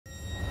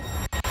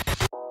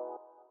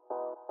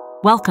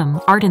Welcome,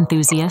 art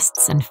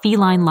enthusiasts and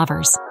feline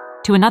lovers,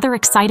 to another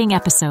exciting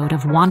episode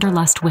of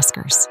Wanderlust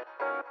Whiskers.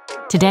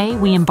 Today,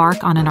 we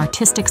embark on an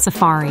artistic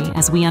safari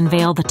as we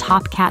unveil the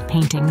top cat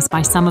paintings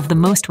by some of the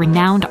most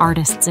renowned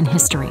artists in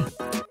history.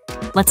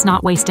 Let's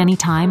not waste any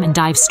time and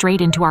dive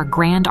straight into our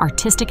grand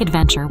artistic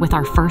adventure with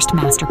our first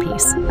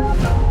masterpiece.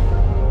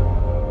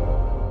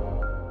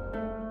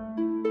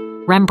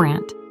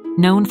 Rembrandt,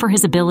 known for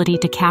his ability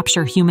to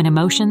capture human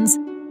emotions,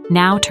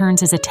 now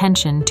turns his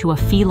attention to a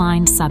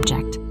feline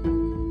subject.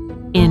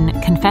 In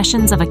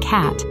Confessions of a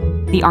Cat,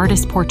 the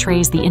artist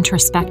portrays the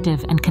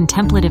introspective and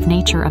contemplative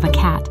nature of a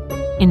cat,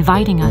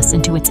 inviting us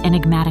into its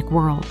enigmatic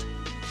world.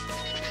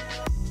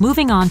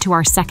 Moving on to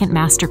our second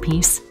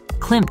masterpiece,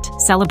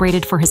 Klimt,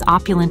 celebrated for his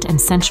opulent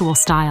and sensual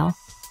style,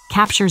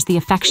 captures the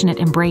affectionate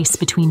embrace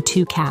between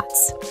two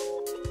cats.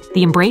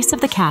 The embrace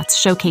of the cats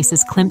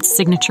showcases Klimt's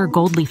signature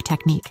gold leaf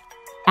technique,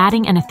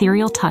 adding an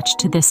ethereal touch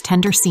to this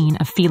tender scene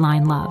of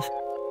feline love.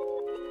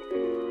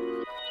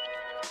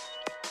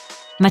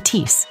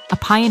 Matisse, a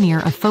pioneer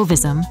of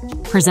fauvism,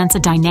 presents a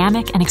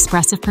dynamic and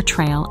expressive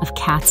portrayal of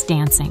cats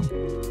dancing.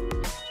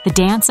 The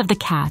dance of the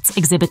cats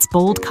exhibits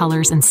bold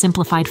colors and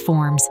simplified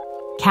forms,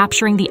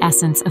 capturing the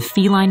essence of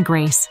feline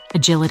grace,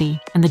 agility,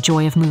 and the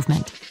joy of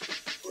movement.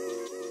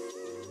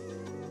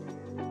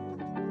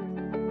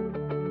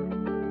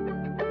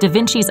 Da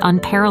Vinci's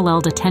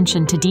unparalleled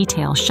attention to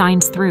detail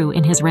shines through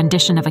in his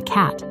rendition of a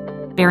cat,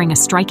 bearing a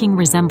striking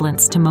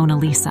resemblance to Mona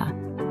Lisa.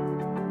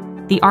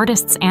 The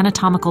artist's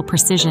anatomical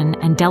precision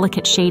and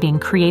delicate shading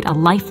create a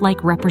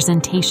lifelike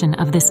representation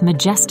of this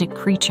majestic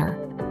creature,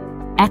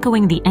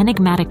 echoing the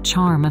enigmatic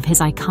charm of his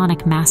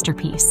iconic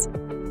masterpiece.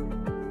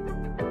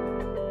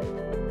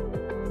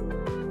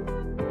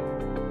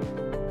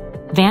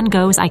 Van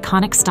Gogh's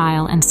iconic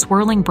style and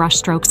swirling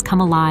brushstrokes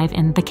come alive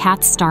in The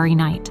Cat's Starry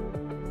Night.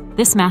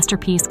 This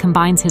masterpiece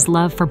combines his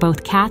love for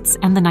both cats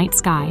and the night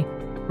sky,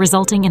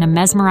 resulting in a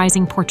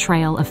mesmerizing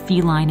portrayal of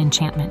feline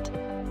enchantment.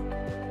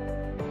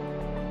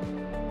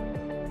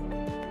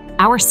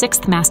 Our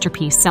sixth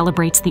masterpiece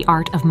celebrates the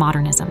art of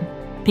modernism.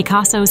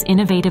 Picasso's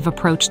innovative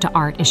approach to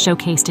art is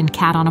showcased in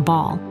Cat on a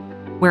Ball,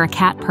 where a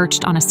cat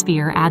perched on a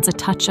sphere adds a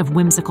touch of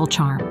whimsical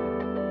charm.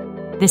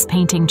 This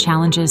painting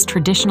challenges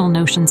traditional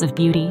notions of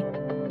beauty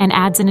and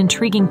adds an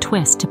intriguing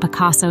twist to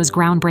Picasso's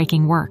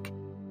groundbreaking work.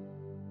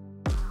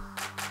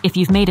 If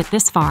you've made it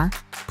this far,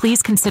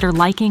 please consider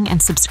liking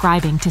and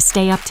subscribing to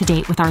stay up to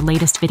date with our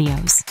latest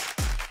videos.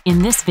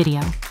 In this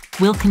video,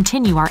 we'll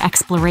continue our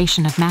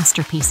exploration of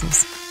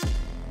masterpieces.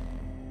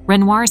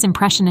 Renoir's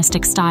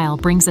impressionistic style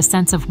brings a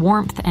sense of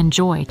warmth and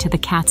joy to the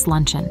cat's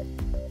luncheon.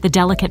 The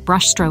delicate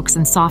brushstrokes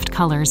and soft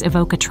colors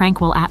evoke a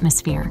tranquil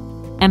atmosphere,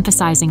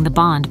 emphasizing the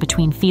bond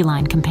between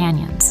feline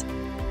companions.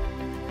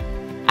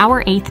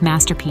 Our eighth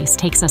masterpiece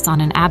takes us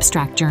on an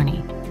abstract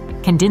journey.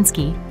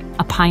 Kandinsky,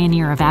 a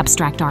pioneer of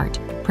abstract art,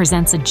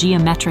 presents a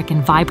geometric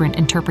and vibrant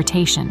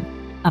interpretation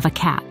of a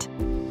cat.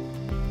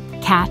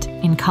 Cat,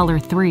 in Color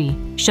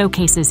 3,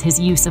 showcases his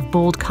use of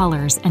bold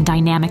colors and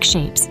dynamic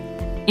shapes,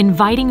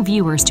 inviting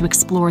viewers to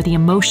explore the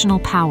emotional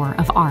power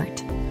of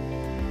art.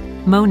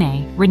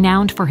 Monet,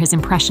 renowned for his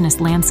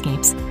impressionist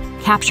landscapes,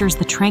 captures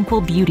the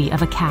tranquil beauty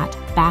of a cat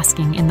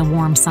basking in the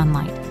warm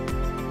sunlight.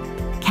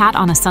 Cat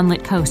on a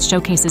Sunlit Coast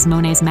showcases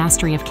Monet's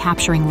mastery of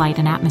capturing light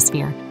and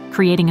atmosphere,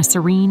 creating a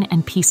serene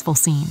and peaceful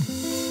scene.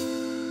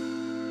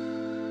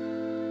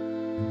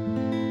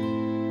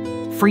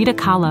 Frida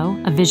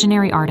Kahlo, a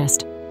visionary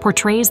artist,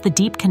 portrays the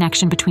deep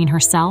connection between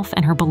herself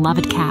and her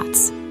beloved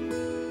cats.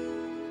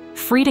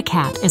 Frida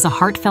Cat is a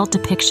heartfelt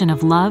depiction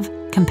of love,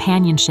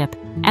 companionship,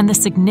 and the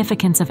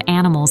significance of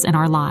animals in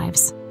our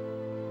lives.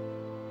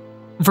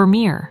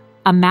 Vermeer,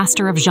 a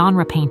master of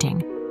genre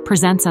painting,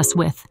 presents us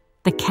with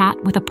The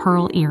Cat with a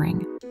Pearl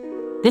Earring.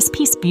 This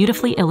piece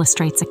beautifully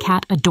illustrates a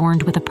cat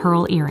adorned with a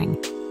pearl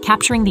earring,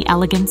 capturing the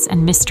elegance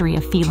and mystery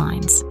of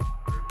felines.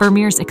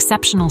 Vermeer's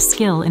exceptional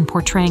skill in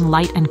portraying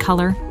light and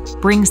color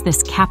brings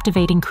this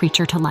captivating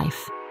creature to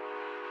life.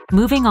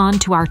 Moving on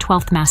to our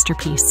 12th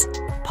masterpiece,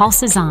 Paul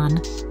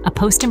Cézanne, a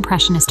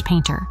post-impressionist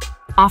painter,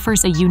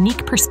 offers a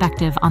unique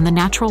perspective on the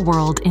natural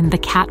world in The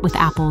Cat with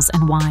Apples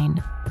and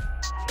Wine.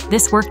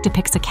 This work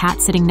depicts a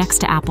cat sitting next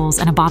to apples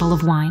and a bottle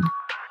of wine,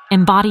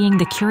 embodying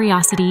the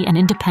curiosity and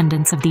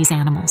independence of these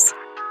animals.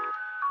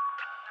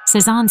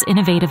 Cézanne's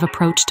innovative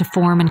approach to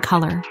form and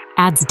color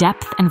adds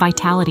depth and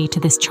vitality to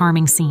this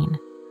charming scene.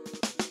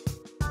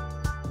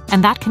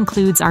 And that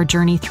concludes our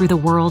journey through the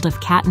world of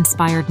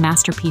cat-inspired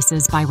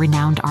masterpieces by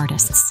renowned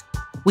artists.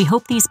 We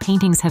hope these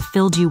paintings have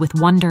filled you with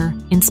wonder,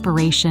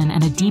 inspiration,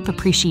 and a deep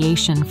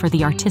appreciation for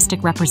the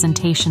artistic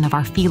representation of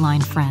our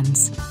feline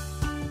friends.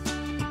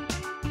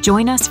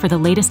 Join us for the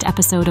latest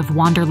episode of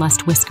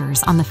Wanderlust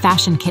Whiskers on the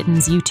Fashion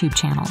Kittens YouTube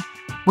channel,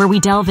 where we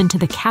delve into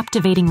the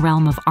captivating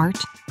realm of art,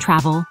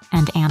 travel,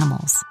 and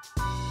animals.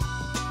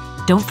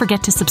 Don't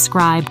forget to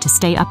subscribe to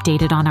stay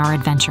updated on our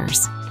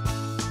adventures.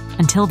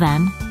 Until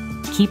then,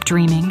 keep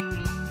dreaming,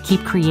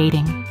 keep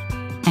creating,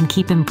 and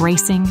keep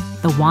embracing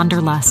the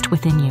wanderlust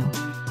within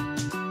you.